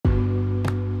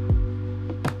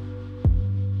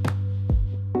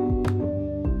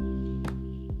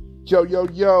Yo, yo,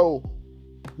 yo.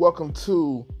 Welcome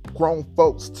to Grown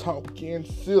Folks Talking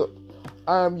Sip.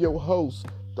 I'm your host,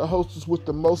 the hostess with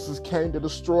the mostest, Kane the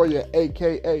Destroyer,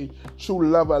 a.k.a. True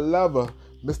Lover Lover,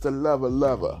 Mr. Lover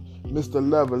Lover, Mr.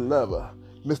 Lover Lover,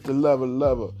 Mr. Lover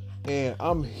Lover. And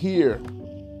I'm here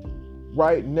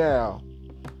right now,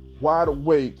 wide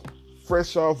awake,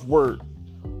 fresh off work,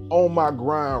 on my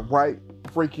grind right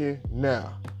freaking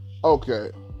now.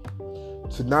 Okay,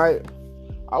 tonight,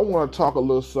 I want to talk a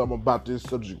little something about this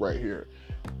subject right here.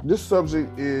 This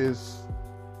subject is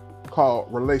called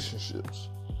relationships.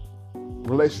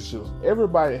 Relationships.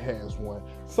 Everybody has one.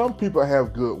 Some people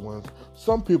have good ones.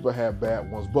 Some people have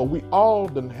bad ones. But we all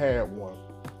done had one.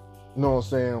 You know what I'm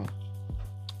saying?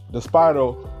 Despite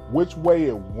of which way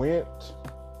it went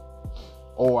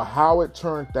or how it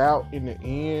turned out in the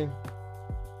end.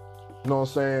 You know what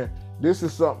I'm saying? This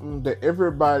is something that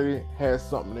everybody has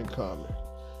something in common.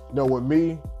 You know, with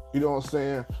me, you know what I'm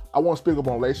saying? I want to speak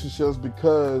about relationships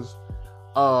because,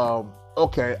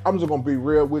 okay, I'm just going to be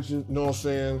real with you. You know what I'm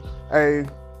saying? Hey,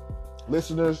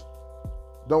 listeners,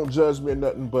 don't judge me or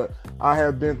nothing, but I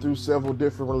have been through several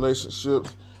different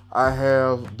relationships. I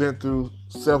have been through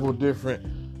several different,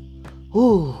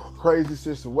 crazy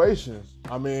situations.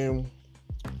 I mean,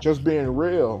 just being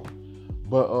real.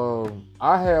 But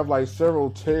I have like several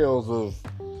tales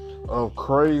of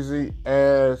crazy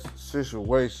ass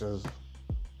situations,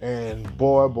 and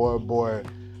boy,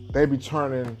 they be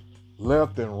turning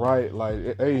left and right.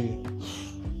 Like, hey,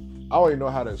 I don't even know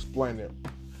how to explain it.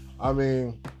 I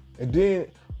mean, and then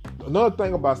another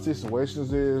thing about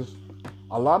situations is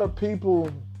a lot of people,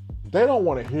 they don't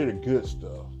want to hear the good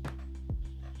stuff.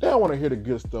 They don't want to hear the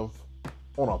good stuff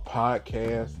on a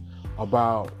podcast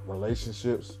about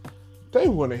relationships. They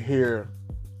want to hear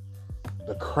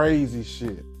the crazy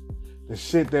shit. The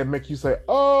shit that make you say,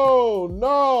 oh,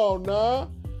 no, nah.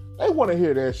 They want to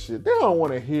hear that shit. They don't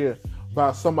want to hear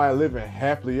about somebody living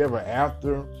happily ever after.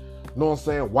 You know what I'm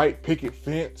saying? White picket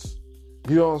fence.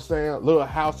 You know what I'm saying? Little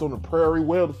house on the prairie.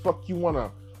 Where the fuck you want to,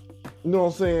 you know what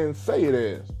I'm saying, say it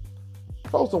as.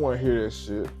 Folks don't want to hear that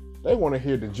shit. They want to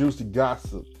hear the juicy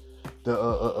gossip.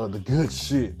 The good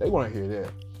shit. They want to hear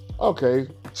that. Okay,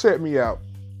 check me out.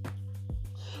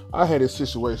 I had this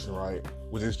situation, right,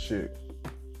 with this chick.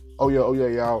 Oh yeah,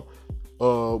 y'all.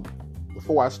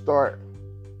 Before I start,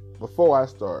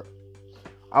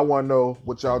 I want to know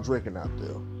what y'all drinking out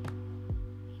there.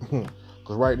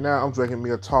 Because right now, I'm drinking me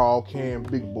a tall can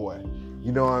big boy.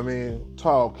 You know what I mean?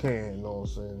 Tall can, you know what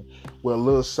I'm saying? With a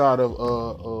little shot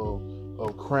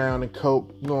of Crown and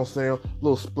Coke, you know what I'm saying? A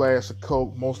little splash of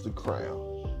Coke, mostly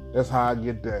Crown. That's how I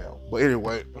get down. But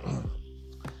anyway...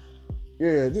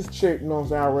 Yeah, this chick, you know what I'm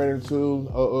saying, I ran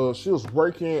into, she was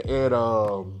working at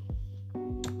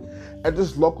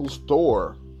this local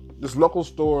store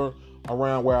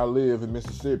around where I live in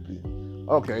Mississippi.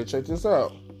 Okay, check this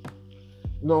out.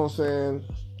 You know what I'm saying?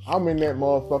 I'm in that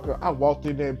motherfucker. I walked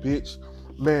in that bitch.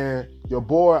 Man, your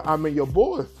boy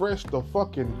is fresh to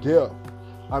fucking death.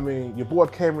 I mean, your boy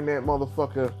came in that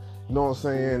motherfucker, you know what I'm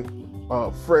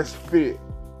saying, fresh fit,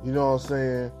 you know what I'm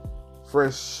saying?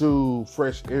 Fresh shoe,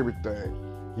 fresh everything.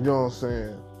 You know what I'm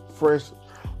saying? Fresh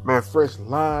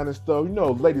line and stuff. You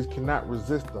know, ladies cannot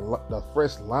resist the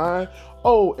fresh line.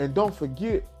 Oh, and don't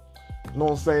forget, you know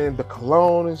what I'm saying, the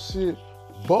cologne and shit.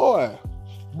 Boy,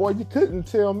 you couldn't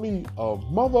tell me a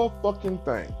motherfucking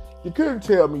thing. You couldn't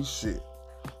tell me shit.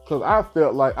 Because I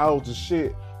felt like I was the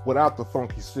shit without the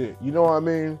funky shit. You know what I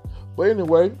mean? But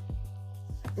anyway,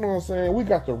 you know what I'm saying? We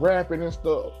got the rapping and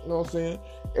stuff. You know what I'm saying?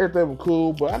 Everything was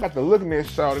cool, but I got to looking at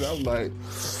shawty. I was like,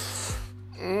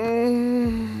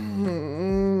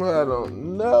 I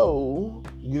don't know.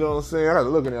 You know what I'm saying? I got to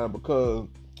looking at her because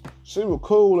she was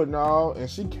cool and all, and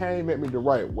she came at me the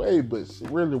right way, but she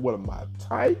really wasn't my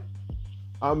type.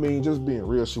 I mean, just being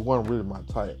real, she wasn't really my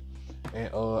type.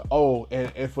 And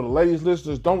and for the ladies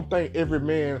listeners, don't think every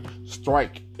man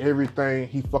strike everything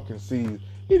he fucking sees.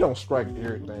 He don't strike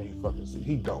everything he fucking sees.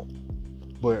 He don't.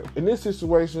 But in this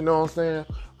situation, you know what I'm saying,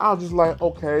 I was just like,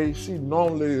 okay, she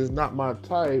normally is not my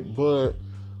type, but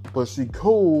she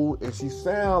cool, and she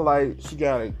sound like she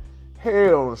got a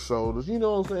head on her shoulders, you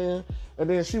know what I'm saying? And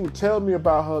then she would tell me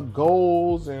about her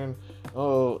goals and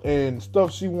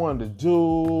stuff she wanted to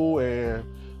do and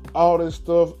all this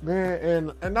stuff,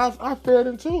 man, and I fed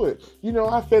into it. You know,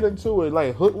 I fed into it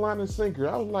like hook, line, and sinker.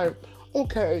 I was like,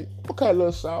 okay,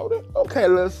 little shawty.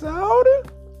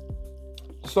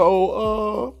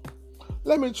 So,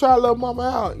 let me try little mama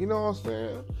out, you know what I'm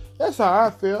saying? That's how I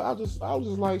feel. I was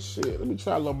just like, shit, let me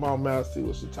try little mama out, see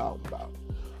what she talking about.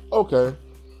 Okay.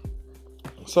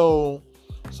 So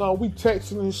we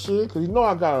texting and shit, because you know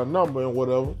I got a number and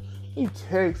whatever. We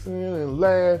texting and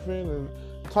laughing and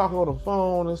talking on the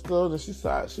phone and stuff. And she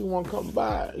said she want to come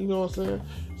by. You know what I'm saying?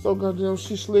 So goddamn,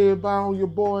 she slid by on your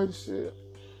boy and shit.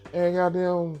 And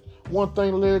goddamn, one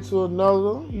thing led to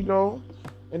another, you know.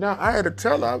 And I had to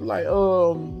tell her, I was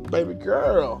like, baby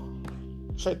girl,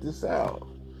 check this out.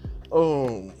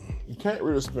 You can't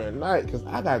really spend night because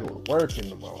I gotta go to work in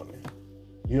the morning.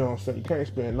 You know what I'm saying? You can't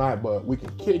spend night, but we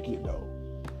can kick it though.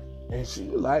 And she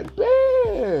was like,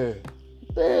 bad.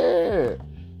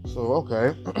 So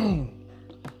okay.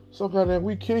 So goddamn,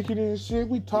 we kicking and shit,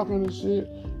 we talking and shit.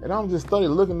 And I'm just started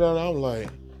looking at her, I'm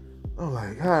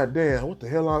like, God damn, what the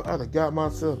hell I done got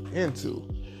myself into?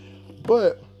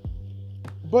 But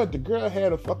the girl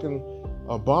had a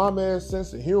bomb ass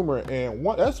sense of humor, and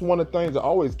that's one of the things that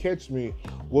always catch me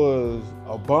was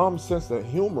a bomb sense of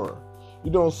humor.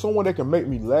 You know, someone that can make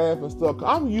me laugh and stuff. 'Cause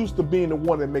I'm used to being the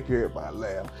one that make everybody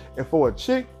laugh, and for a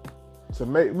chick to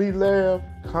make me laugh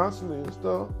constantly and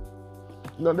stuff,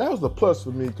 you know, that was a plus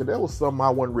for me because that was something I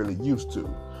wasn't really used to.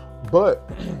 But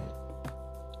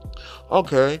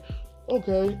okay.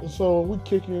 So we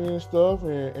kicking and stuff,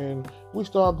 and we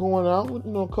start going out with,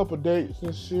 you know, a couple dates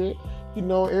and shit. You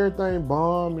know, everything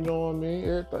bomb, you know what I mean?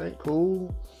 Everything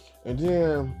cool. And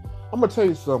then, I'm going to tell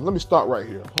you something. Let me stop right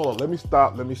here. Hold on. Let me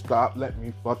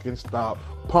fucking stop.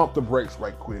 Pump the brakes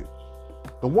right quick.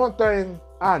 The one thing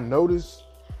I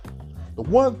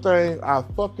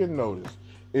fucking noticed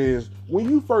is when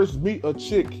you first meet a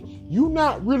chick, you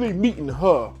not really meeting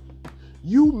her.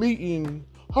 You meeting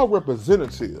her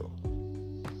representative.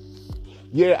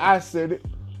 Yeah, I said it.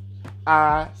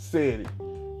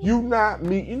 You not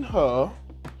meeting her,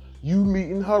 you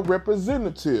meeting her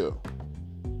representative.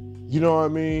 You know what I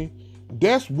mean?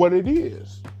 That's what it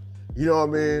is. You know what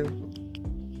I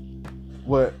mean?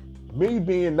 But me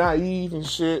being naive and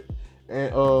shit,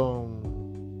 and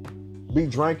be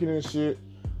drinking and shit,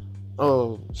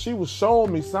 she was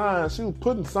showing me signs, she was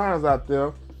putting signs out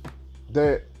there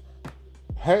that,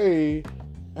 hey,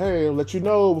 let you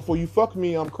know before you fuck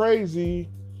me, I'm crazy.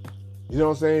 You know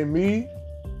what I'm saying? Me,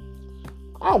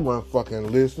 I wasn't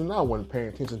fucking listening. I wasn't paying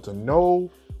attention to no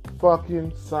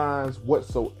fucking signs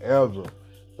whatsoever.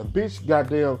 The bitch,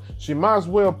 goddamn, she might as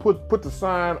well put the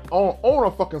sign on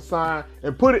a fucking sign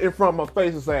and put it in front of my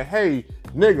face and say, hey,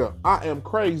 nigga, I am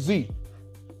crazy.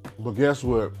 But guess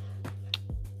what?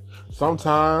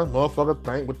 Sometimes motherfuckers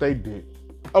think what they did.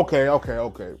 Okay.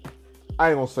 I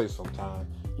ain't gonna say sometimes.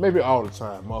 Maybe all the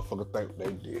time motherfuckers think what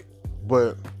they did.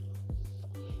 But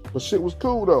shit was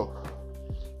cool though.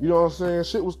 You know what I'm saying?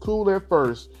 Shit was cool at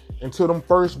first. Until them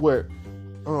first, it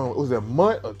was a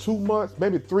month or 2 months,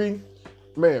 maybe 3.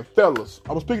 Man, fellas,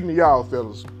 I'm speaking to y'all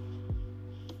fellas.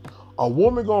 A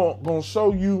woman gonna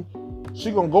show you,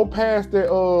 she gonna go past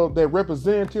that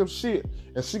representative shit,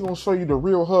 and she gonna show you the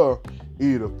real her,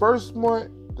 either the first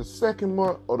month, the second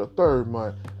month, or the third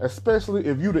month. Especially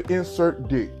if you the insert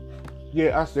dick.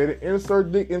 Yeah, I said it,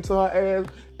 insert dick into her ass,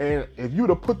 and if you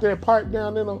to put that pipe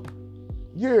down in her,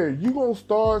 yeah, you gonna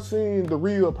start seeing the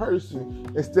real person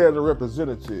instead of the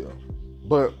representative.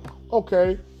 But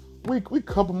okay, we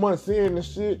couple months in and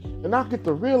shit, and I get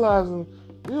to realizing,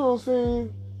 you know what I'm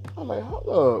saying? I'm like, hold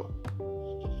up,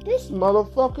 this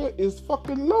motherfucker is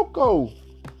fucking loco,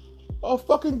 a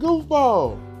fucking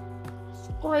goofball,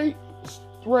 straight.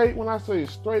 When I say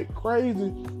straight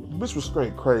crazy, bitch was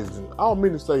straight crazy. I don't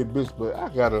mean to say bitch, but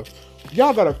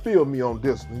y'all gotta feel me on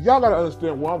this one. Y'all gotta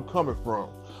understand where I'm coming from.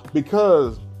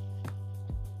 Because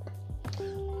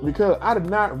I did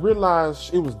not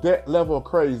realize it was that level of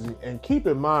crazy. And keep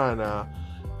in mind now,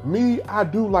 me, I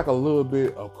do like a little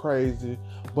bit of crazy,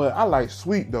 but I like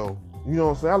sweet though. You know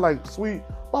what I'm saying? I like sweet,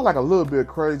 but I like a little bit of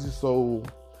crazy. So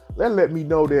that let me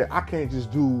know that I can't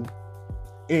just do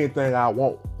anything I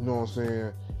want, you know what I'm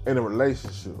saying, in a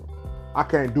relationship. I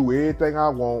can't do anything I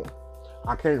want.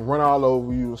 I can't run all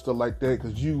over you and stuff like that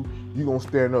because you gonna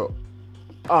stand up.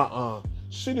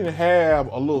 She didn't have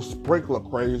a little sprinkle of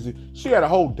crazy. She had a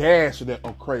whole dash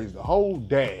of crazy. The whole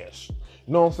dash.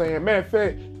 You know what I'm saying? Matter of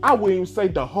fact, I wouldn't even say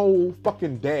the whole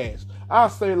fucking dash. I'll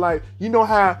say, like, you know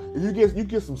how if you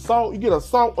get some salt, you get a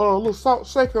little salt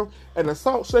shaker, and the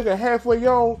salt shaker halfway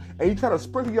on, and you try to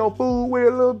sprinkle your food with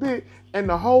it a little bit, and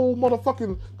the whole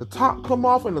motherfucking, the top come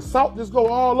off and the salt just go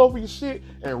all over your shit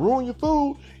and ruin your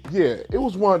food. Yeah, it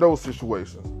was one of those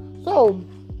situations. So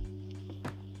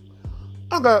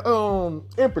I got,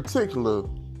 in particular,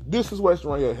 this situation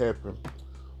right here happened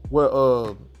where,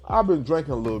 I've been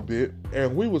drinking a little bit,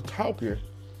 and we were talking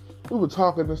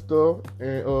and stuff,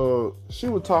 and, she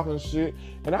was talking shit,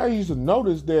 and I used to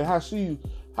notice that how she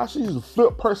used to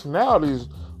flip personalities,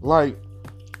 like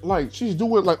she's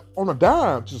doing like on a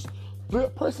dime, just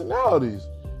flip personalities.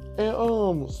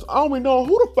 And so I don't even know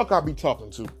who the fuck I be talking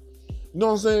to. You know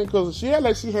what I'm saying? Because she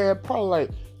had probably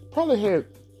had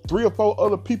 3 or 4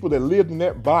 other people that lived in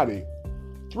that body.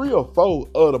 3 or 4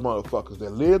 other motherfuckers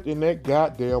that lived in that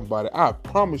goddamn body. I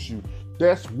promise you,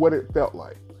 that's what it felt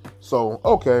like. So,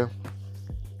 okay.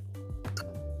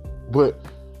 But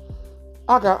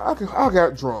I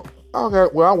got drunk. I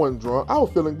wasn't drunk. I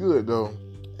was feeling good though.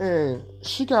 And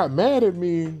she got mad at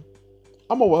me.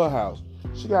 I'm over her house.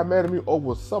 She got mad at me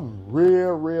over something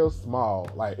real small.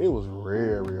 Like, it was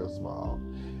real small.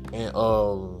 And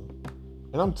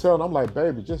I'm telling her, I'm like,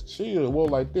 baby, just chill. Well,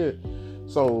 like that.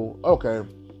 So, okay.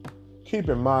 Keep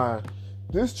in mind,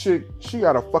 this chick, she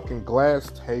got a fucking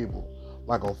glass table.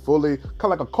 Like a fully, kind of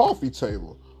like a coffee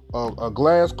table. A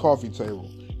glass coffee table.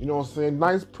 You know what I'm saying?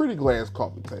 Nice, pretty glass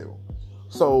coffee table.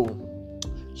 So,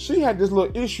 she had this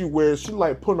little issue where she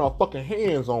like putting her fucking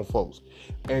hands on folks.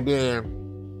 And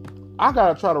then I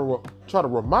gotta try to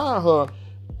remind her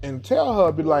and tell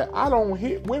her, be like, I don't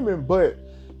hit women, but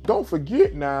don't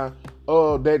forget now,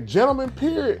 that gentleman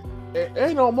period,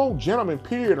 ain't no more gentleman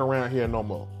period around here no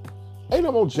more. Ain't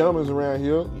no more gentlemen around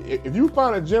here. If you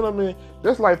find a gentleman,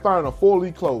 that's like finding a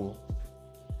 4-leaf clover.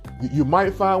 You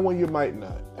might find one, you might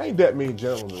not. Ain't that many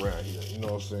gentlemen around here, you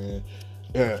know what I'm saying?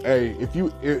 Yeah, hey, if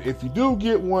you do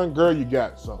get one, girl, you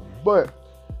got something. But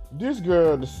this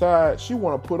girl decides she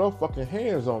want to put her fucking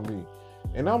hands on me.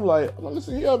 And I'm like,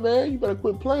 listen here, man, you better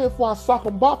quit playing before I sock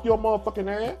and bop your motherfucking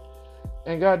ass.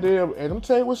 And goddamn, and I'm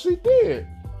telling you what she did.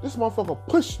 This motherfucker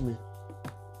pushed me.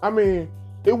 I mean,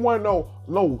 it wasn't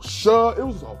no shove, it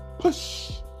was a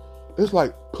push. It's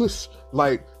like push,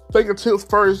 like fingertips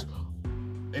first,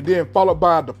 and then followed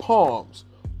by the palms.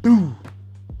 Dude.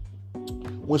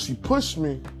 When she pushed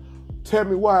me, tell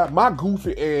me why, my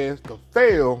goofy ass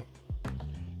fell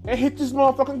and hit this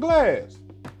motherfucking glass.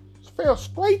 Fell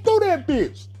straight through that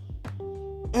bitch.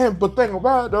 But thing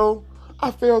about it though,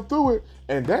 I fell through it,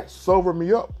 and that sobered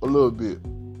me up a little bit.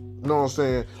 You know what I'm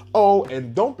saying? Oh,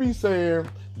 and don't be saying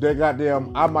that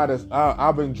goddamn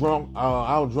I've been drunk.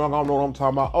 I'm drunk. I don't know what I'm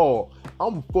talking about. Oh,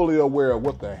 I'm fully aware of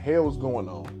what the hell is going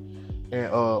on,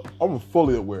 and I'm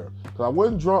fully aware because I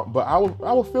wasn't drunk, but I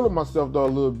was feeling myself though a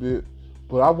little bit,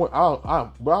 but I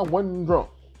wasn't drunk.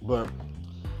 But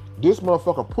this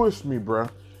motherfucker pushed me, bruh.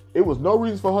 It was no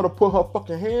reason for her to put her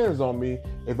fucking hands on me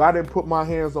if I didn't put my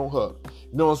hands on her.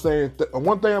 You know what I'm saying?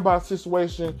 One thing about a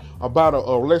situation, about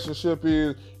a relationship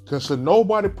is, should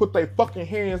nobody put their fucking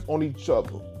hands on each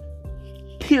other.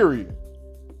 Period.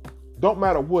 Don't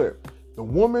matter what. The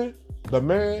woman, the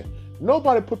man,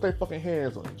 nobody put their fucking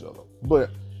hands on each other. But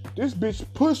this bitch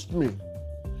pushed me.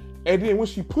 And then when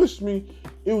she pushed me,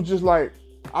 it was just like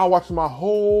I watched my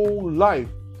whole life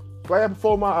flash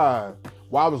before my eyes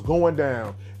while I was going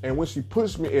down. And when she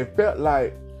pushed me, it felt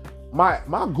like my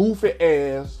goofy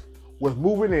ass was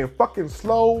moving in fucking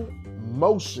slow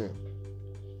motion.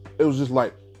 It was just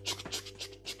like,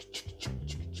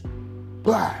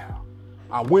 blah.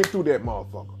 I went through that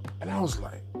motherfucker. And I was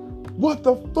like, what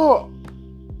the fuck?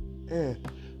 And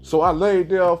so I laid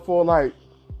there for like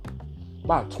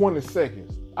about 20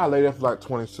 seconds.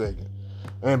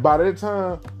 And by that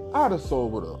time, I'd have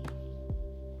sobered up.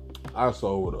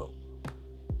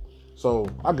 So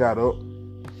I got up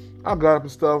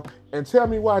and stuff, and tell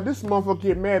me why this motherfucker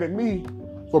get mad at me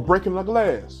for breaking the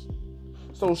glass.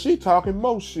 So she talking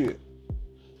more shit.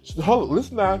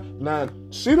 Listen now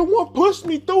she the one pushed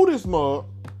me through this mug,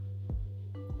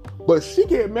 but she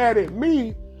get mad at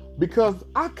me because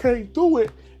I came through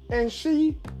it, and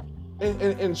she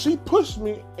pushed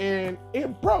me and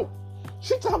it broke.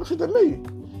 She talking shit to me,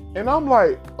 and I'm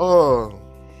like,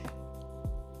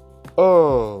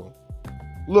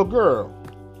 little girl,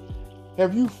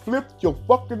 have you flipped your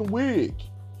fucking wig?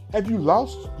 Have you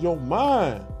lost your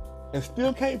mind and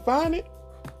still can't find it?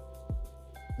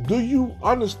 Do you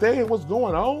understand what's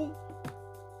going on?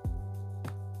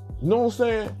 You know what I'm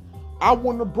saying? I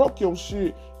wouldn't have broke your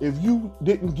shit if you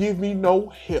didn't give me no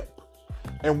help.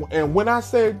 And when I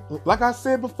said, like I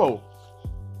said before,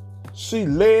 she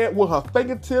led with her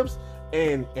fingertips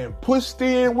and pushed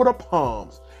in with her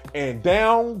palms. And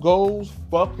down goes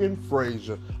fucking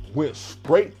Frazier. Went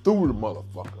straight through the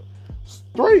motherfucker.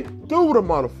 Straight through the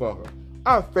motherfucker.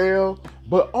 I fell,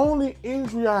 but the only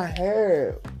injury I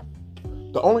had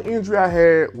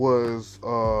was,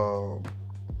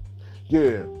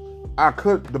 I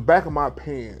cut the back of my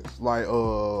pants, like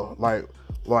where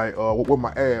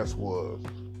my ass was.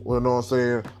 You know what I'm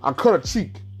saying? I cut a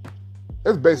cheek.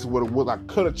 That's basically what it was. I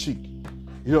cut a cheek.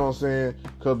 You know what I'm saying?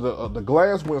 Because the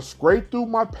glass went straight through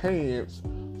my pants,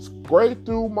 straight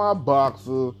through my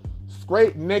boxer,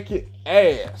 straight naked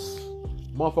ass.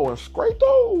 Motherfucker went straight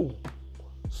through.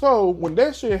 So when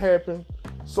that shit happened,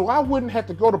 so I wouldn't have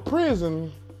to go to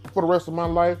prison for the rest of my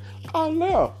life, I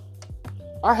left.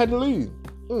 I had to leave.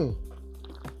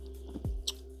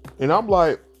 And I'm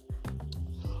like,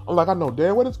 I know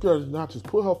damn well this girl did not just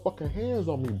put her fucking hands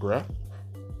on me, bruh.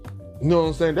 You know what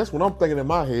I'm saying? That's what I'm thinking in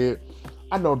my head.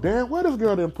 I know damn well this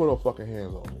girl didn't put her fucking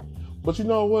hands on me. But you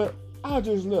know what? I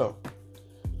just left.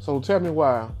 So tell me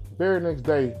why. Very next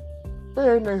day,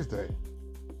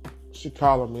 she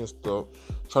calling me and stuff,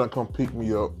 trying to come pick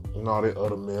me up and all that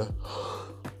other man.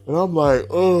 And I'm like,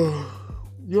 you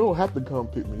don't have to come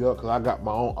pick me up because I got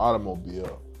my own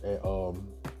automobile.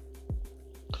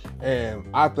 And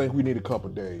I think we need a couple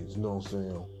days, you know what I'm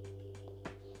saying?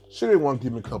 She didn't want to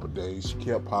give me a couple days. She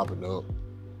kept popping up,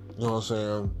 you know what I'm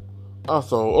saying? I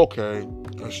thought, okay.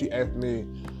 And she asked me,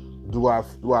 do I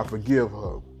forgive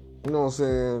her? You know what I'm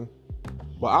saying?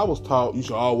 But I was taught you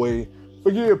should always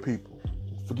forgive people.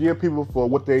 Forgive people for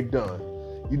what they've done.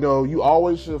 You know, you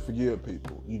always should forgive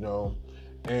people, you know?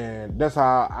 And that's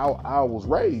how I was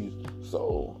raised.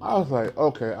 So I was like,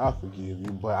 okay, I forgive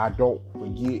you, but I don't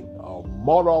forget a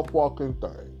motherfucking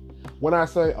thing. When I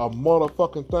say a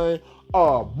motherfucking thing,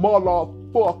 I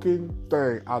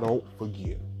don't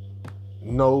forget.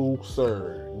 No,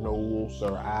 sir.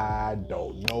 I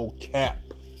don't. No cap.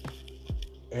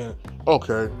 And,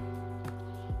 okay.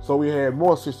 So we had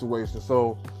more situations.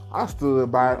 So I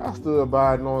stood by it, you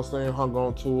know what I'm saying, hung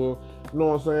on to her. You know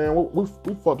what I'm saying?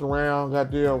 We fucked around,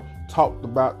 goddamn, talked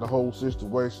about the whole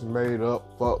situation, made up,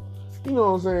 fuck. You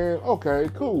know what I'm saying? Okay,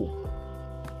 cool.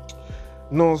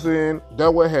 You know what I'm saying?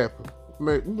 That what happened.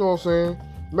 You know what I'm saying?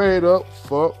 Made up,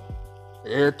 fuck.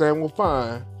 Everything was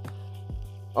fine.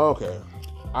 Okay.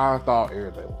 I thought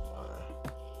everything was fine.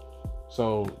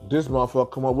 So this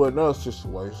motherfucker come up with another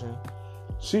situation.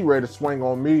 She ready to swing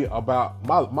on me about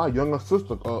my younger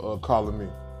sister calling me.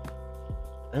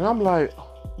 And I'm like,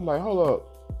 hold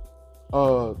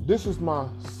up. This is my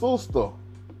sister.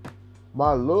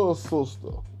 My little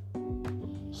sister.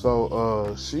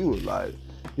 So she was like,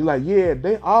 yeah,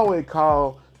 they always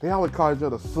call each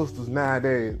other sisters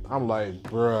nowadays. I'm like,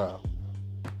 bruh,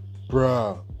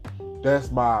 that's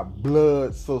my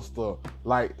blood sister,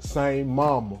 like same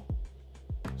mama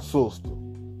sister.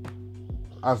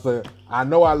 I said, I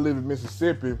know I live in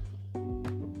Mississippi,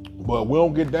 but we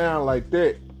don't get down like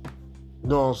that. You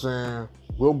know what I'm saying?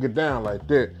 We don't get down like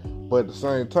that. But at the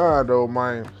same time, though,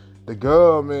 man, the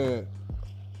girl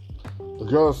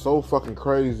is so fucking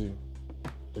crazy.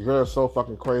 It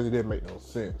didn't make no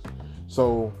sense.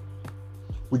 So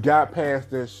we got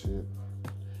past that shit.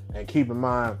 And keep in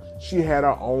mind, she had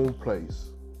her own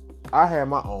place. I had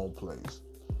my own place.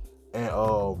 And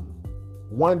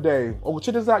one day,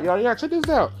 check this out, y'all. Yeah, check this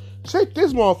out. Check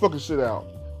this motherfucking shit out.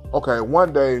 Okay,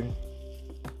 one day,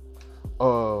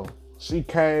 she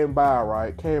came by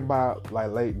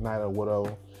like late night or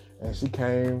whatever. And she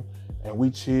came and we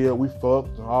chilled, we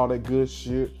fucked and all that good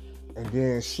shit. And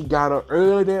then she got up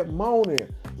early that morning.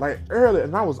 Like early.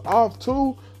 And I was off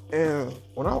too. And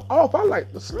when I'm off, I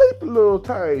like to sleep a little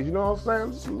tight. You know what I'm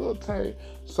saying? Just a little tight.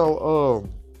 So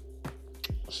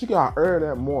she got early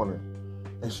that morning.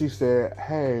 And she said,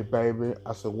 hey, baby.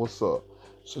 I said, what's up?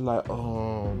 She's like, I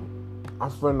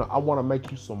want to make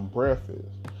you some breakfast.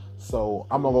 So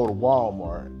I'm going to go to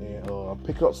Walmart and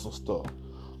pick up some stuff.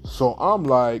 So I'm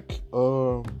like,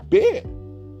 bet.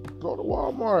 Go to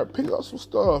Walmart, pick up some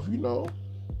stuff, you know.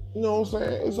 You know what I'm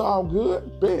saying? It's all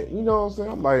good, bet. You know what I'm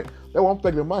saying? I'm like, that's what I'm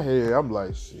thinking in my head. I'm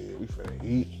like, shit, we finna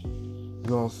eat. You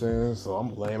know what I'm saying? So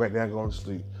I'm laying back down going to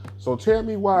sleep. So tell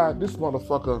me why this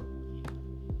motherfucker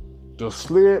just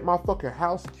slid my fucking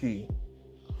house key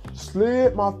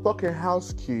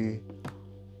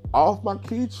off my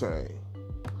keychain,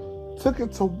 took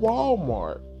it to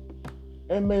Walmart,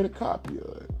 and made a copy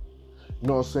of it. You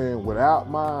know what I'm saying? Without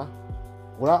my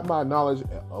knowledge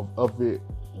of it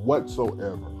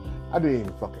whatsoever. I didn't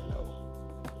even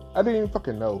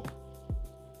fucking know.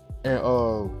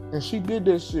 And she did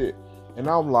this shit. And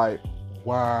I'm like,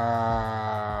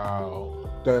 wow,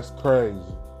 that's crazy.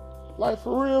 Like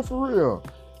for real.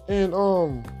 And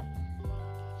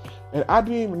I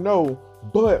didn't even know,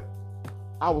 but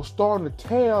I was starting to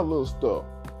tell little stuff.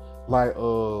 Like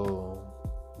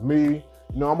me,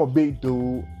 you know, I'm a big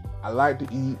dude. I like to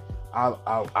eat.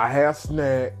 I have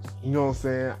snacks, you know what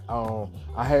I'm saying?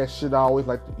 I had shit I always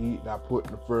like to eat, and I put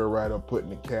in the refrigerator, put in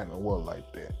the cabinet, what like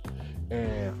that.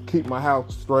 And keep my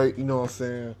house straight, you know what I'm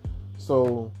saying?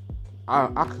 So,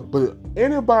 but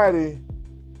anybody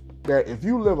that, if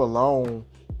you live alone,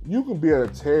 you can be able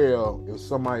to tell if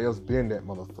somebody else been that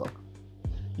motherfucker.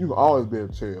 You can always be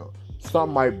able to tell.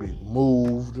 Something might be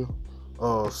moved,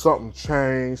 something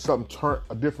changed, something turned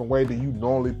a different way than you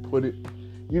normally put it.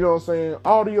 You know what I'm saying?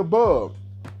 All the above.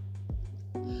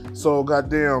 So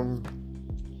goddamn,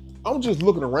 I'm just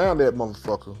looking around that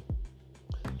motherfucker,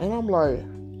 and I'm like,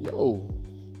 yo,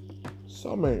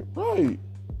 something ain't right.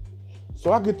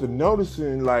 So I get to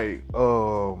noticing like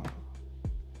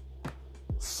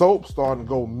soap starting to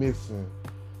go missing,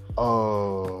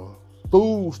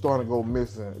 food starting to go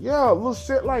missing. Yeah, little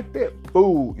shit like that.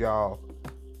 Food, y'all.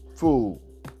 Food.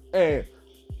 And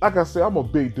like I said, I'm a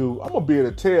big dude. I'm gonna be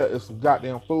able to tell if some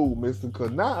goddamn food missing, cause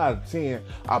 9 out of 10,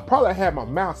 I probably had my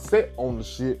mouth set on the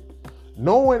shit,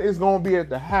 knowing it's gonna be at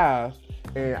the house,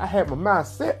 and I had my mouth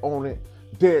set on it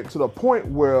that to the point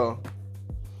where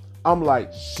I'm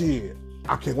like, shit,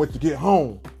 I can't wait to get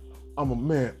home. I'm a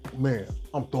man,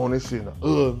 I'm throwing this shit in the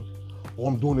oven, or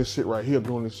I'm doing this shit right here, I'm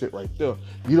doing this shit right there.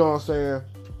 You know what I'm saying?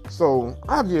 So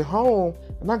I get home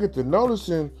and I get to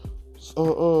noticing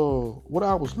what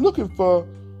I was looking for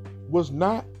was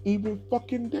not even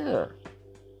fucking there.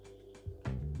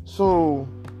 So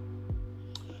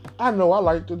I know I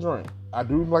like to drink. I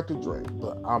do like to drink,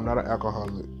 but I'm not an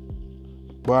alcoholic.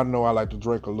 But I know I like to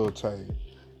drink a little taste.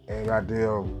 And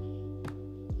goddamn,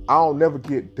 I don't never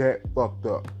get that fucked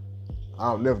up.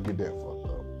 I don't never get that fucked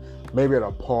up. Maybe at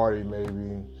a party,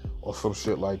 maybe, or some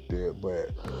shit like that.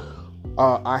 But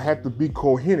I have to be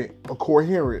coherent.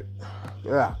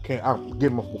 Yeah, I'm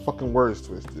getting my fucking words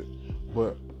twisted.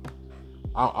 But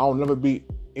I'll never be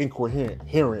incoherent.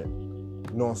 You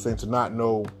know what I'm saying? To not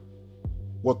know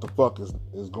what the fuck is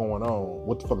going on,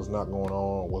 what the fuck is not going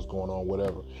on, what's going on,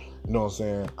 whatever. You know what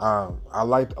I'm saying? I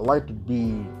like to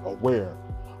be aware.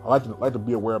 I like to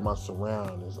be aware of my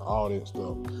surroundings, all that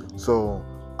stuff. So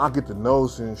I get to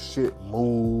noticing shit,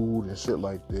 mood and shit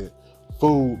like that.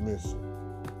 Food missing,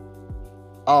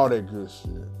 all that good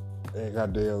shit. And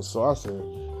goddamn, so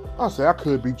I said I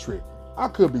could be tripping. And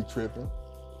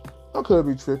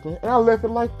I left it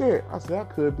like that. I said I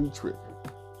could be tripping.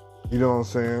 You know what I'm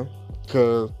saying?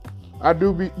 Cause I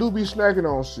do be snacking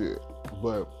on shit.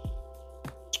 But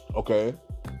okay.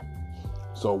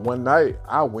 So one night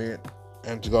I went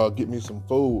and to go get me some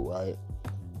food, right?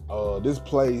 This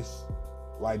place,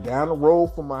 like down the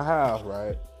road from my house,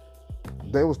 right?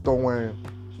 They was throwing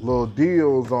little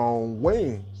deals on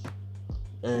wings.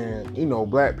 And, you know,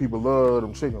 black people love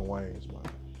them chicken wings, man.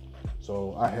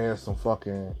 So I had some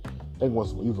fucking, I think it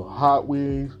was either hot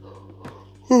wings.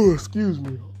 Oh, excuse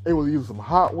me. It was either some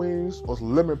hot wings or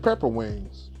some lemon pepper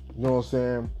wings. You know what I'm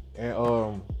saying? And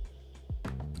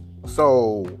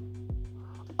so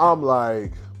I'm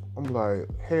like,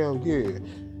 hell yeah.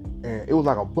 And it was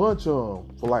like a bunch of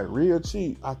them for like real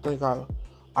cheap. I think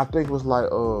it was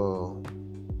like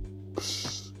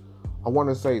I want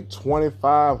to say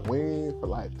 25 wings for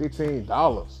like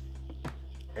 $15.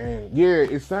 And yeah,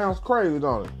 it sounds crazy,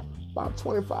 don't it? About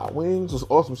 25 wings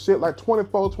or some shit like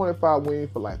 24, 25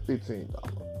 wings for like $15.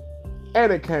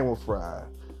 And it came with fries.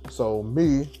 So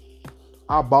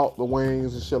I bought the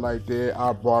wings and shit like that.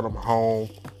 I brought them home.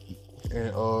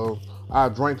 And I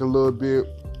drank a little bit.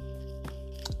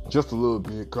 Just a little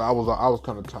bit, because I was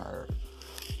kind of tired.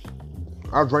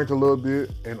 I drank a little bit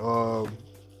and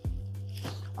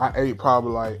I ate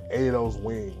probably like 8 of those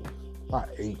wings. About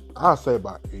 8. I'll say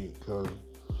about 8 because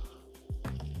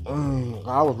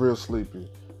I was real sleepy.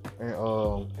 And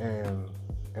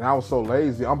I was so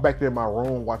lazy. I'm back there in my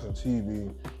room watching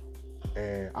TV,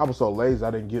 and I was so lazy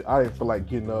I didn't feel like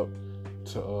getting up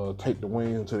to take the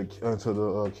wings into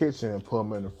the kitchen and put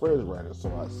them in the refrigerator.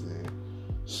 So I said,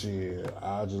 shit,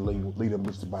 I'll just leave them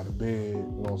bitches by the bed. You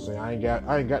know what I'm saying? I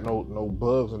ain't got no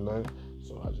bugs or nothing.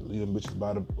 So I just leave them bitches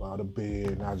by the bed,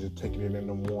 and I just take it in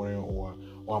the morning, or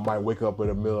I might wake up in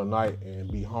the middle of the night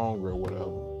and be hungry or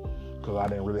whatever, because I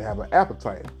didn't really have an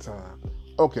appetite at the time.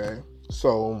 Okay,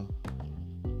 so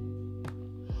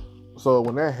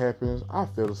when that happens, I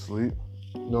fell asleep.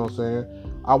 You know what I'm saying?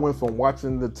 I went from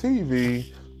watching the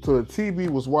TV to the TV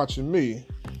was watching me,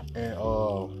 and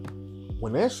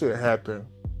when that shit happened,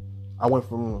 I went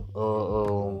from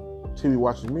TV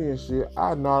watching me and shit.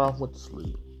 I nodded off, went to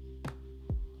sleep.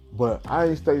 But I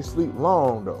ain't stay asleep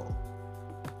long though.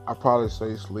 I probably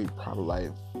stay asleep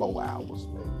like 4 hours,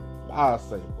 maybe. I'll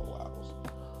say 4 hours.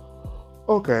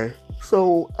 Okay,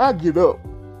 so I get up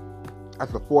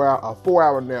after a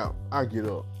 4-hour nap. I get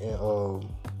up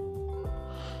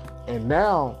and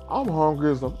now I'm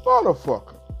hungry as a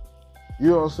motherfucker. You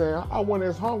know what I'm saying? I wasn't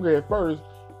as hungry at first,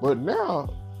 but now,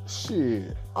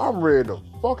 shit, I'm ready to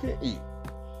fucking eat.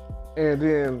 And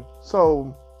then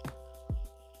so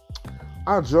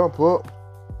I jump up,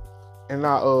 and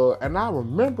I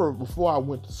remember before I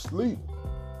went to sleep,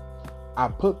 I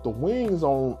put the wings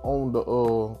on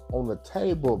the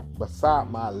table beside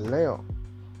my lamp,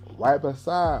 right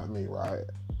beside me, right?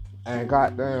 And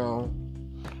goddamn,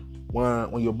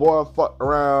 when your boy fucked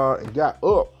around and got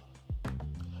up,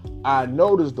 I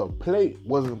noticed the plate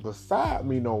wasn't beside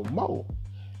me no more.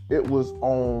 It was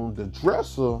on the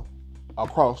dresser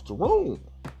across the room.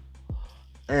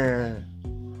 And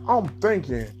I'm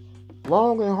thinking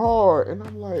long and hard, and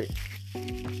I'm like,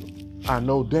 I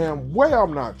know damn well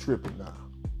I'm not tripping now.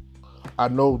 I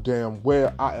know damn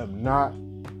well I am not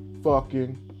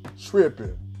fucking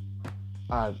tripping.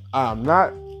 I'm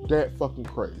not that fucking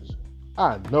crazy.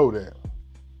 I know that.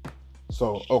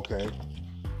 So, okay,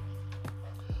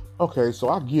 so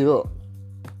I get up.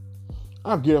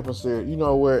 And say, you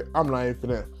know what? I'm not even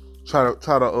finna try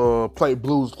to play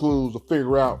Blue's Clues to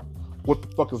figure out what the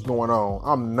fuck is going on.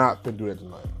 I'm not finna do that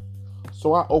tonight.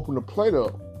 So I open the plate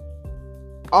up.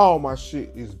 All my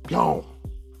shit is gone.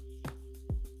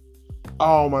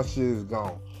 All I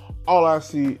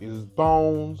see is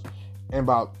bones and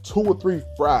about 2 or 3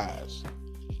 fries.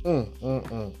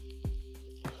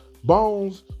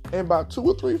 Bones and about 2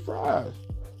 or 3 fries.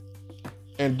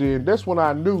 And then that's when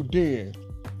I knew then,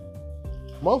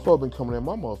 motherfucker been coming in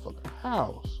my motherfucking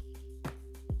house.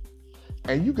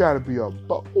 And you gotta be a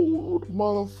bold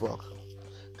motherfucker.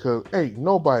 Cause ain't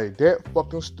nobody that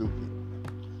fucking stupid.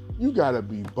 You gotta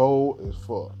be bold as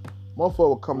fuck.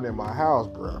 Motherfucker coming in my house,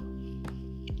 bro.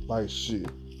 Like shit.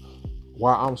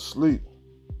 While I'm asleep.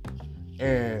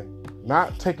 And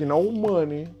not taking no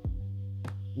money.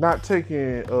 Not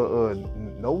taking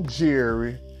no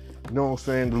Jerry. You know what I'm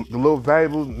saying? The little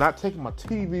valuables. Not taking my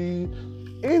TV.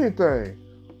 Anything.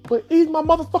 But eating my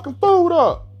motherfucking food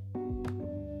up.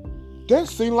 That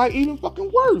seemed like even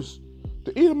fucking worse.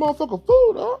 To eat a motherfucking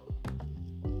food up.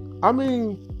 I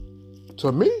mean,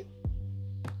 to me,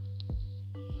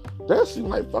 that seemed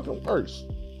like fucking worse.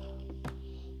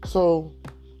 So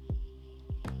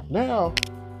now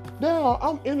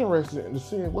I'm interested in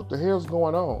seeing what the hell's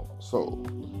going on. So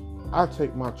I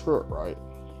take my truck, right?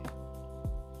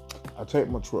 And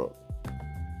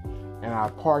I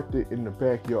parked it in the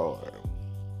backyard.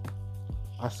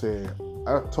 I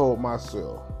told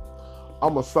myself,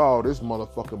 I'ma solve this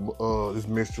motherfucking this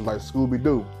mystery like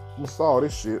Scooby-Doo. I'ma solve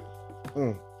this shit.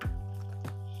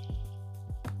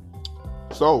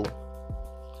 So,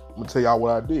 I'm gonna tell y'all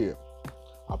what I did.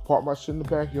 I parked my shit in the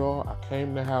backyard. I came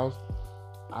in the house.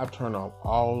 I turned off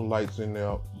all the lights in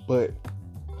there, but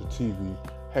the TV.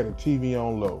 Had the TV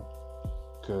on low.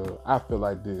 Cause I feel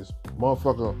like this.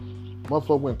 Motherfucker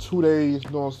went 2 days, you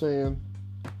know what I'm saying?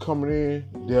 Coming in,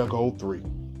 they'll go 3.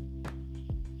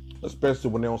 Especially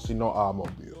when they don't see no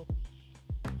automobile.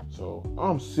 So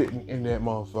I'm sitting in that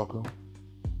motherfucker,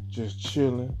 just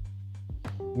chilling.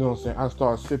 You know what I'm saying? I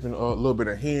started sipping a little bit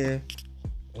of hen.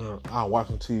 I was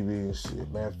watching TV and shit,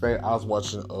 man. In fact, I was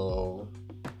watching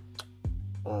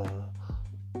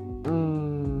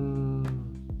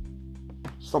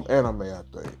some anime, I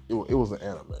think. It was an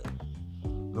anime. You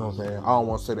know what I'm saying? I don't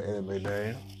want to say the anime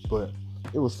name, but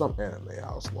it was some anime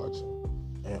I was watching.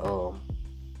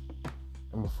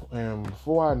 And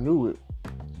before I knew it,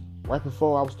 right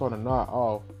before I was starting to nod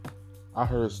off, I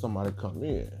heard somebody come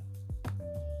in.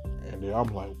 And then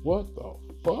I'm like, what the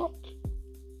fuck?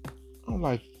 I'm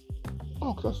like,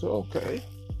 oh, cause I said, okay,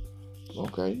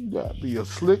 you gotta be a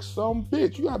slick some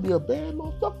bitch. You gotta be a bad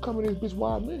motherfucker coming in this bitch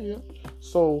while I'm in here.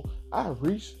 So I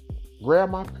reached,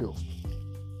 grabbed my pistol.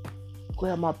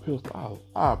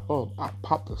 I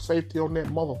popped the safety on that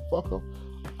motherfucker.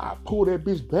 I pulled that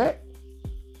bitch back,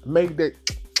 made that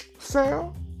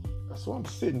sound. So I'm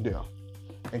sitting there.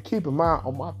 And keep in mind,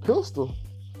 on my pistol,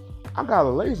 I got a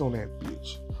laser on that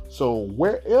bitch. So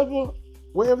wherever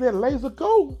that laser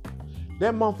go,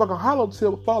 that motherfucking hollow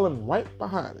tip falling right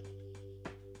behind it.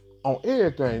 On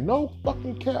everything. No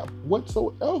fucking cap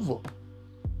whatsoever.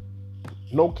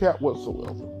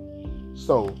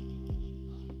 So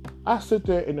I sit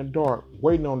there in the dark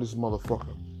waiting on this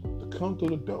motherfucker to come through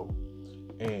the door.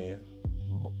 And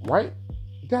right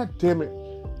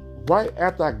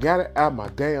after I got it out of my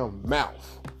damn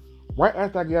mouth,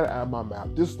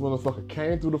 this motherfucker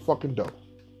came through the fucking door.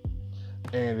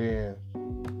 And then,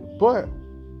 but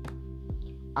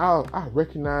I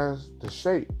recognized the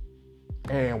shape,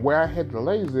 and where I had the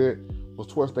laser was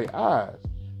towards their eyes,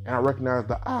 and I recognized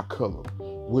the eye color,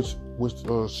 which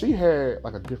she had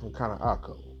like a different kind of eye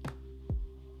color,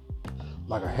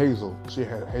 like a hazel. She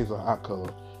had a hazel eye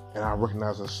color, and I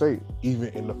recognized the shape even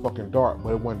in the fucking dark,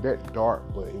 but it wasn't that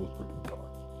dark, but it was pretty dark.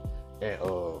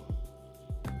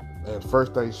 And the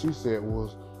first thing she said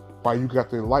was, "Why you got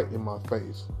the light in my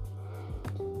face?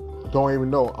 Don't even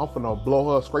know. I'm finna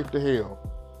blow her straight to hell."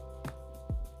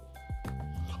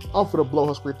 I'm finna blow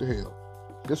her straight to hell.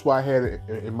 That's why I had it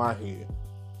in my head.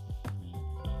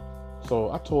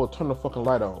 So I told her, turn the fucking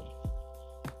light on.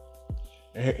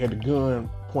 And had the gun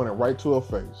pointed right to her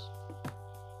face.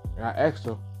 And I asked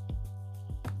her,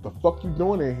 the fuck you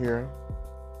doing in here?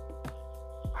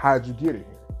 How'd you get in here?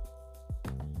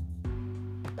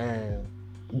 And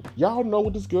y'all know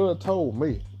what this girl told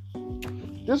me.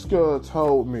 This girl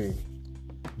told me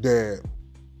that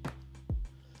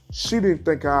she didn't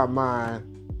think I'd mind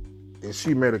if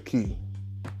she made a key.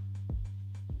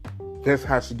 That's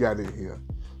how she got in here.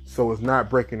 So it's not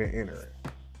breaking and entering.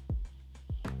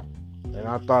 And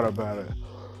I thought about it.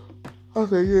 I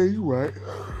said, yeah, you right.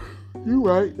 You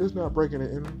right. It's not breaking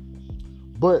and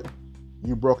entering. But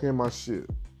you broke in my shit.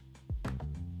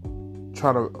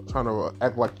 Trying to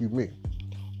act like you me.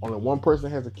 Only one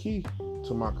person has a key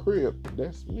to my crib.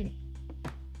 That's me.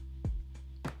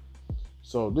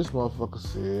 So this motherfucker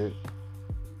said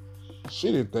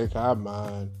she didn't think I'd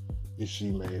mind if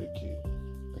she made a key.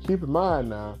 Now keep in mind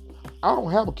now, I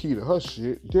don't have a key to her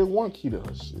shit. Didn't want a key to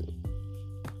her shit.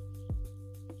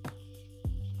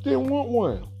 Didn't want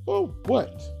one. For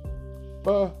what?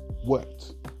 For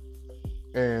what?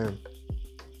 And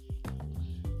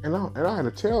I had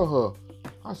to tell her,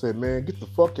 I said, man, get the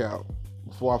fuck out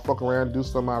before I fuck around and do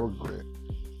something I regret.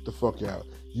 Get the fuck out.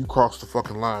 You crossed the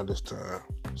fucking line this time.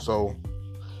 So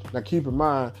now keep in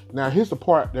mind, now here's the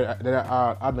part that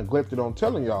I neglected on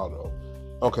telling y'all though.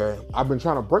 Okay, I've been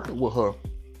trying to break up with her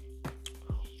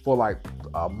for like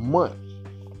a month.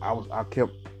 I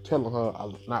kept telling her I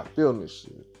was not feeling this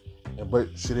shit. But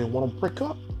she didn't want to break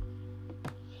up.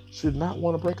 She did not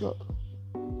want to break up.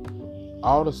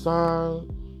 All the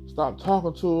signs, stop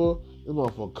talking to her, this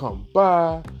motherfucker come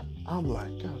by. I'm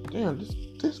like, God damn,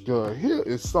 this girl here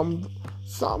is something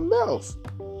else.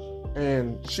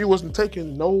 And she wasn't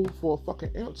taking no for a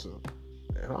fucking answer.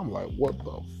 And I'm like, what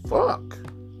the fuck?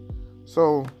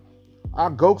 So I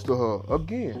ghosted her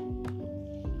again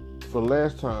for the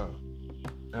last time.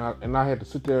 And I had to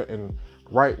sit there and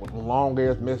write long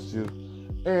ass messages.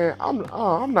 And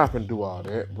I'm not gonna do all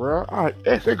that, bro.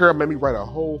 That girl made me write a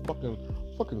whole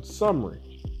fucking summary.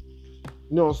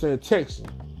 You know what I'm saying? Texting.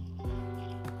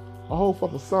 A whole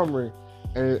fucking summary.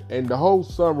 And the whole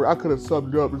summary, I could have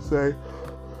summed it up and say,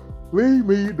 leave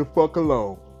me the fuck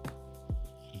alone.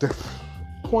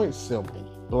 Point simple.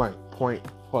 Blank. Point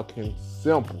fucking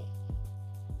simple.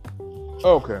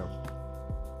 Okay.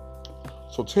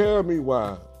 So tell me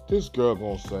why this girl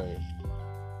gonna say,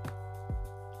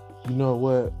 you know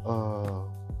what,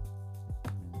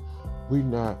 we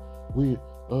not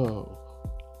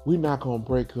gonna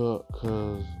break up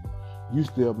cause you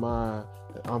still mine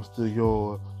and I'm still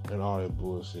yours and all that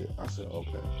bullshit. I said,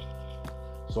 okay.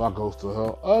 So I goes to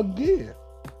her again.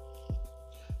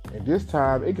 And this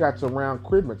time it got to around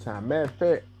Christmas time. Matter of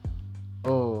fact,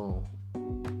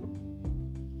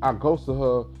 I goes to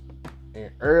her in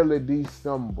early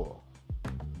December.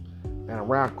 And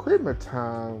around Christmas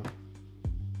time,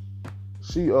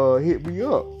 she hit me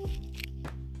up.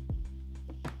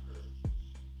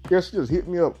 Yeah, she just hit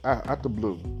me up out the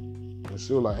blue. And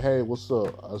she was like, hey, what's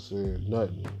up? I said,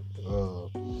 nothing.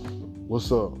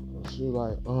 What's up? And she was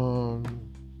like,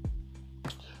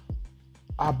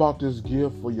 I bought this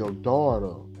gift for your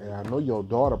daughter. And I know your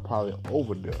daughter probably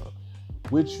over there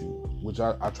with you. Which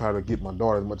I try to get my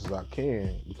daughter as much as I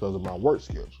can because of my work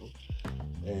schedule.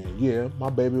 And yeah, my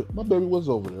baby was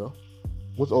over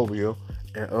here.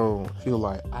 And she was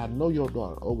like, I know your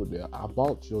daughter over there. I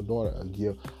bought your daughter a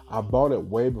gift. I bought it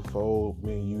way before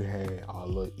me and you had our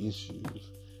little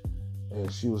issues.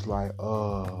 And she was like,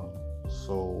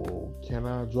 so can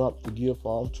I drop the gift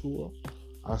off to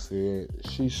her? I said,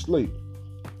 she sleep.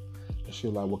 And she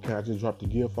was like, well, can I just drop the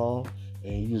gift off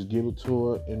and you just give it to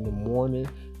her in the morning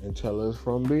and tell her it's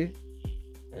from me?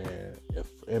 And if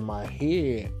in my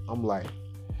head, I'm like,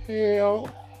 hell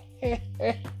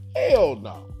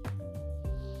no.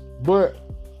 But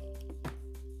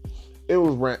it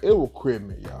was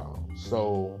Christmas, y'all.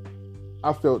 So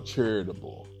I felt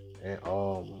charitable. And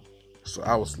so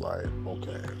I was like,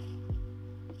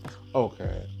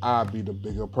 okay, I'll be the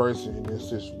bigger person in this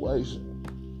situation.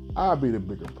 I'll be the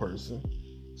bigger person.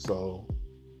 So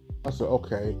I said,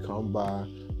 okay, come by,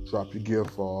 drop your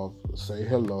gift off, say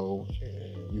hello,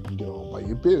 and you can get on by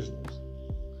your business.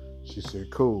 She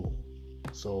said, cool.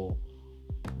 So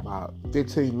about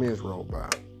 15 minutes rolled by.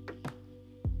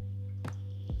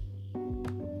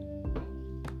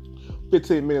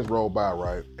 15 minutes rolled by,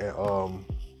 right? And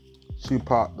she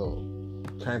popped up,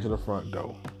 came to the front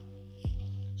door.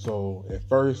 So at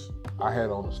first I had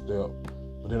on the step,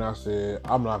 but then I said,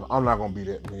 I'm not gonna be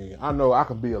that mean. I know I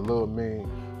can be a little mean,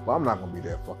 but I'm not gonna be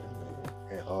that fucking mean.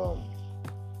 And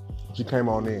she came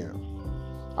on in.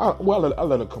 I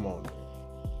let her come on in.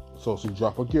 So she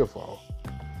dropped a gift off.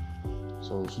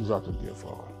 So she dropped a gift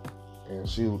off. And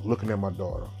she was looking at my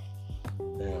daughter.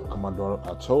 And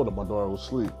I told her my daughter was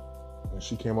asleep. And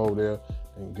she came over there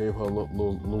and gave her a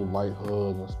little light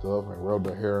hug and stuff, and rubbed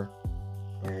her hair,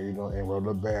 and and rubbed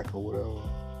her back or whatever.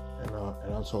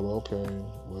 And I told her, okay,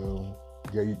 well,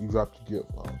 yeah, you dropped the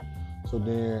gift off. So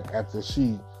then after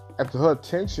her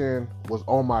attention was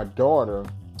on my daughter,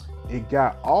 it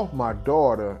got off my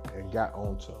daughter and got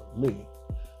onto me.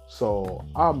 So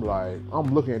I'm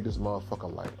looking at this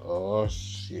motherfucker like, oh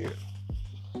shit.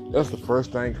 That's the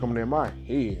first thing coming in my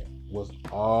head was,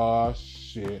 oh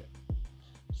shit.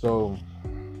 So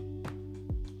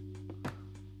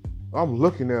I'm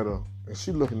looking at her and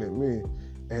she looking at me,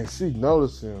 and she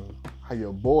noticing how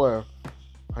your boy,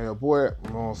 you know what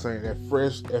I'm saying, that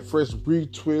fresh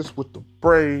retwist with the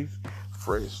braids,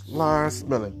 fresh line,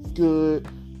 smelling good,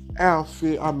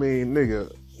 outfit. I mean,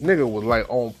 nigga was like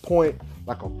on point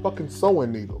like a fucking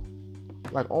sewing needle.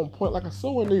 Like on point like a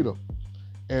sewing needle.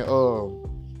 And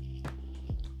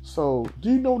so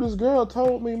do you know what this girl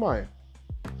told me, man?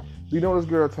 Do you know what this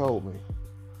girl told me?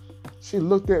 She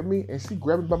looked at me and she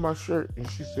grabbed me by my shirt and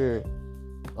she said,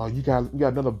 "Oh, you got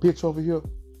another bitch over here?"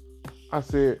 I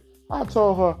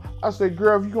told her,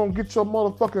 girl, if you gonna get your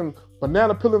motherfucking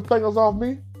banana peeling fingers off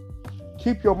me,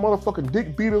 keep your motherfucking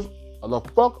dick beaters the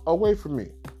fuck away from me.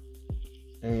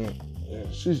 And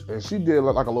she did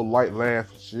like a little light laugh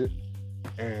and shit.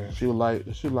 And she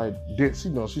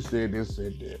said this,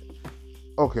 said that.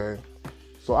 Okay.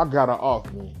 So I got her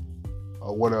off me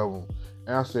or whatever.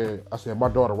 And I said, my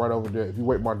daughter right over there. If you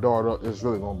wake my daughter up, it's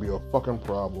really gonna be a fucking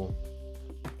problem.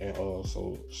 And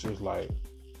so she was like,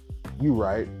 "You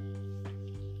right."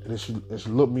 And then she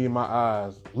looked me in my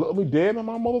eyes, looked me dead in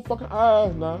my motherfucking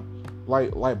eyes now,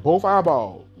 like both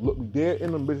eyeballs, looked me dead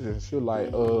in the bitches, and she was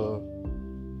like,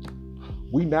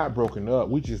 "We not broken up.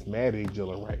 We just mad at each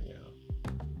other right now."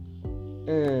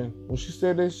 And when she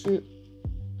said that shit,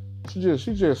 she just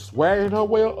swagged her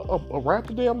way up around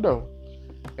the damn door.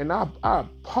 And I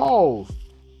paused.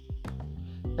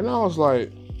 And I was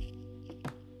like,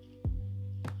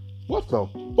 what the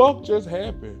fuck just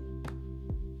happened?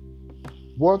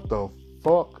 What the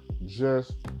fuck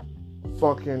just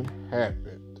fucking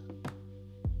happened?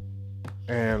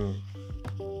 And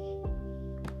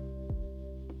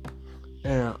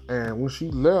when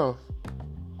she left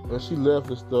and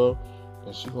stuff,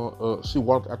 and she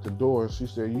walked out the door and she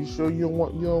said, "You sure you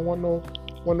don't want no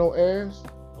ass?"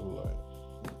 I'm like,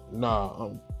 "Nah,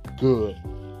 I'm good.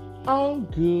 I'm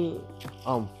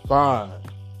fine.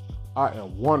 I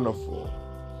am wonderful."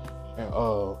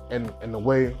 And the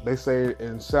way they say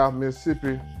in South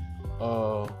Mississippi,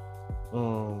 no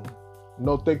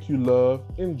thank you, love,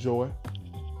 enjoy.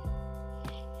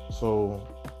 So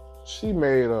she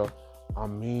made a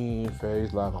mean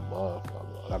face, like a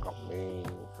motherfucker, like a mean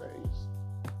face.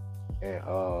 And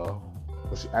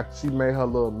after she made her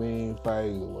little mean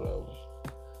face or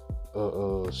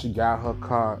whatever, she got her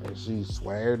car and she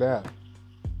swagged out.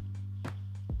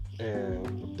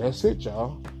 And that's it,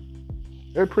 y'all.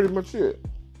 That's pretty much it.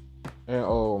 And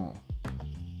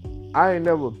I ain't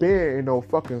never been in no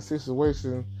fucking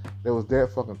situation that was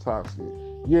that fucking toxic.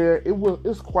 Yeah,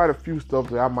 it's quite a few stuff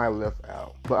that I might have left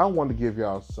out, but I wanted to give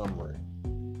y'all a summary,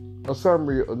 you know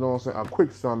what I'm saying, a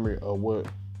quick summary of what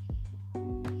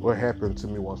happened to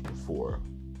me once before.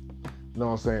 You know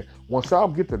what I'm saying? Once y'all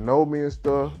get to know me and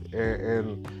stuff,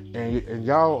 and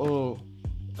y'all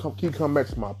keep coming back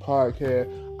to my podcast,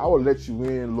 I will let you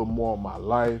in a little more of my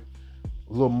life,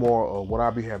 a little more of what I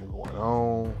be having going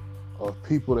on, of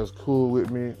people that's cool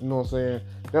with me. You know what I'm saying?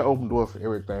 That open doors for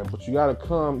everything. But you gotta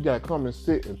come and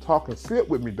sit and talk and sit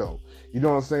with me though. You know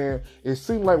what I'm saying? It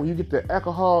seems like when you get the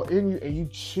alcohol in you and you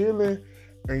chilling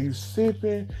and you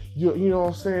sipping, you know what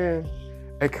I'm saying?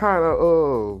 It kind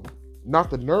of knock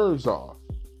the nerves off.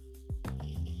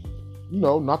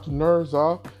 Knock the nerves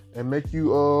off and make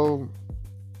you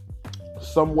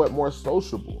somewhat more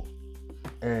sociable,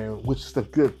 and which is a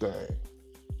good thing.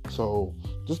 So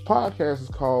this podcast is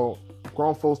called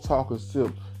Grown Folks Talk and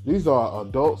Sip. These are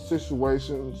adult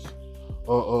situations,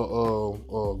 grown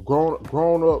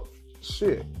up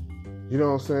shit. You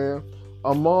know what I'm saying?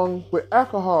 With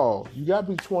alcohol, you gotta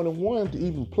be 21 to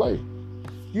even play.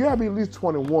 You gotta be at least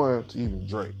 21 to even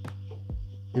drink.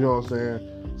 You know what I'm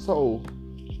saying? So,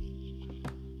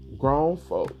 grown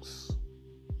folks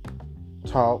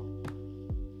talk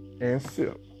and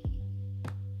sip.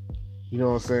 You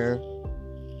know what I'm saying?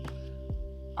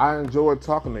 I enjoy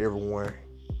talking to everyone.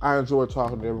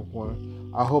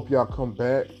 I hope y'all come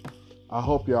back. I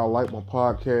hope y'all like my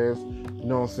podcast. You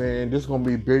know what I'm saying? This is gonna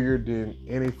be bigger than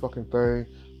any fucking thing.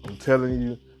 I'm telling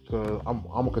you, cause I'm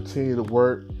gonna continue to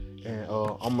work, and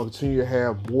I'm gonna continue to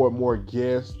have more and more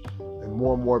guests and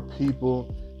more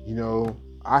people. You know,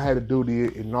 I had to do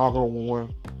the inaugural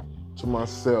one to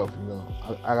myself. You know,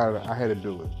 I had to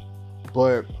do it,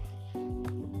 but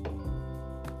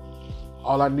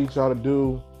all I need y'all to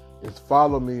do is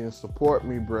follow me and support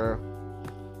me, bruh.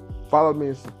 Follow me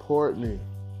and support me.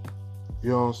 You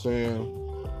know what I'm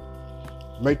saying?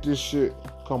 Make this shit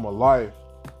come alive.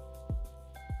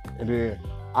 And then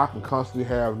I can constantly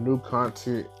have new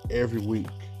content every week.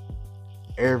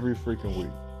 Every freaking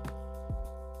week.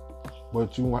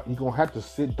 But you're going to have to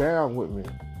sit down with me.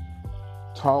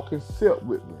 Talk and sip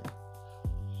with me.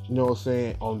 You know what I'm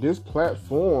saying? On this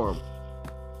platform,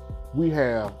 we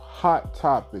have hot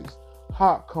topics,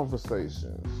 hot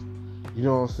conversations. You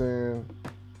know what I'm saying?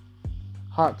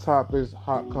 Hot topics,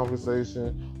 hot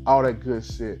conversation, all that good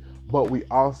shit. But we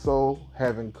also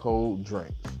having cold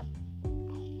drinks.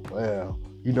 Well,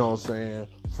 you know what I'm saying?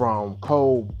 From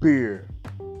cold beer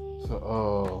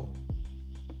to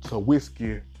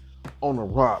whiskey on the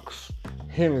rocks,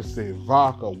 Hennessy,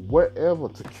 vodka, whatever,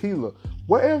 tequila,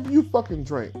 whatever you fucking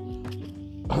drink.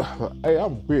 Hey,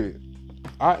 I'm with it.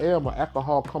 I am an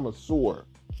alcohol connoisseur.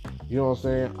 You know what I'm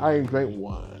saying? I ain't drink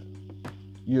wine.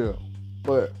 Yeah.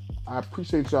 But I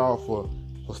appreciate y'all for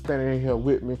standing in here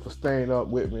with me, for staying up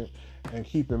with me, and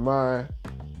keep in mind,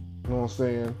 you know what I'm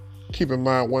saying? Keep in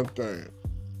mind one thing.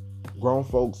 Grown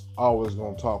folks always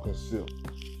gonna talk and sip.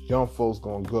 Young folks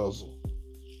gonna guzzle.